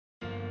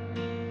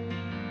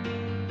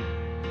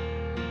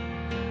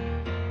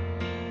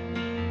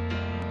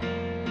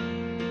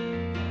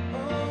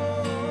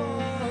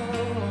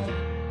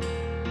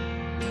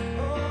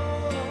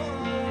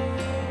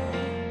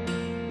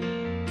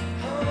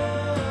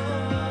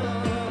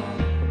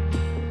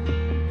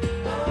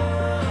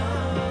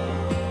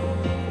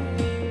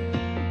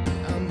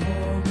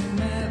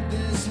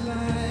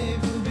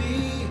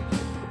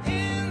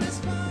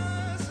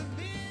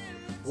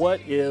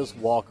What is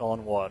Walk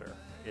on Water?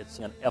 It's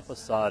an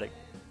episodic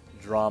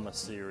drama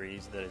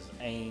series that is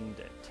aimed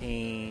at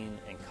teen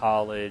and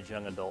college,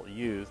 young adult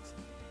youth.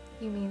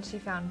 You mean she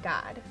found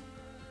God?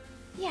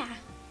 Yeah.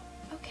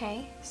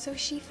 Okay, so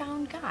she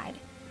found God.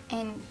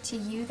 And to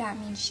you, that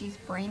means she's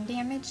brain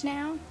damaged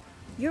now?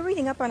 You're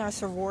reading up on our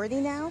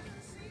sorority now?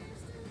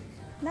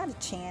 Not a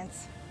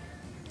chance.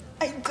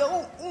 I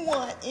don't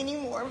want any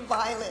more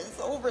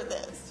violence over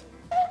this.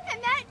 And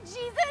that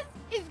Jesus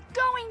is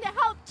going to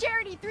help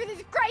Charity through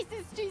this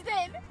crisis she's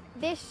in.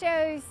 This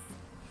shows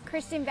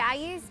Christian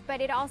values,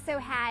 but it also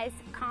has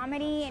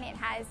comedy and it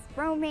has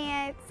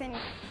romance, and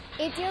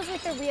it deals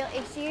with the real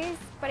issues,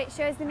 but it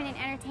shows them in an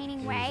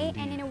entertaining way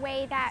and in a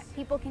way that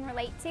people can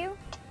relate to.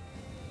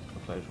 A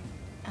pleasure.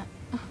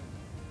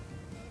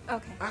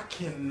 Okay. I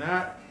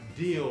cannot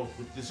deal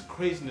with this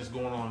craziness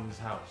going on in this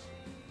house.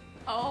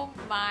 Oh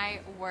my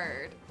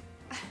word.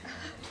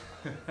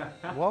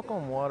 Walk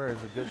on Water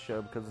is a good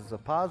show because it's a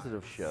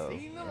positive show.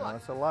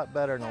 It's a lot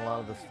better than a lot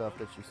of the stuff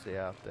that you see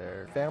out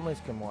there. Families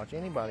can watch,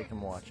 anybody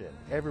can watch it.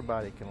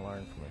 Everybody can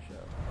learn from the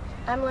show.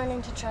 I'm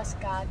learning to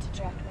trust God to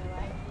direct my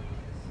life.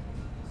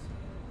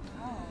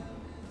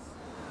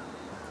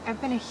 I've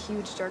been a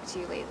huge jerk to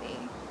you lately.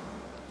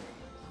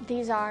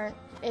 These aren't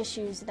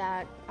issues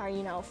that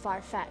are,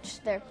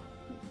 far-fetched. They're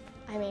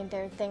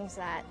things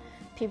that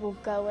people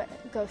go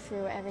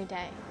through every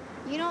day.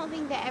 You don't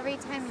think that every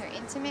time you're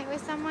intimate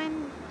with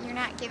someone, you're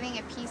not giving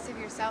a piece of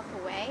yourself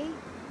away?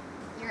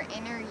 Your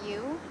inner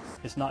you?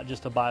 It's not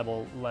just a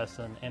Bible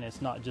lesson, and it's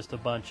not just a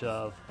bunch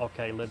of,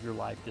 okay, live your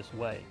life this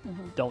way.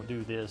 Don't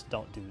do this,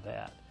 don't do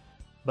that.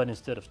 But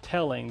instead of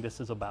telling,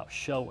 this is about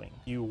showing.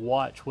 You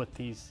watch what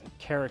these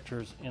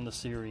characters in the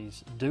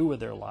series do with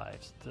their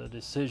lives, the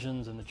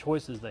decisions and the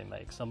choices they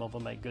make. Some of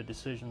them make good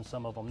decisions,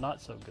 some of them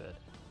not so good.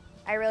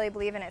 I really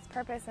believe in its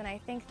purpose, and I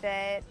think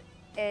that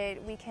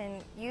we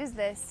can use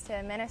this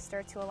to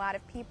minister to a lot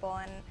of people,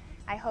 and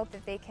I hope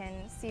that they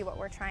can see what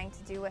we're trying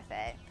to do with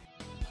it.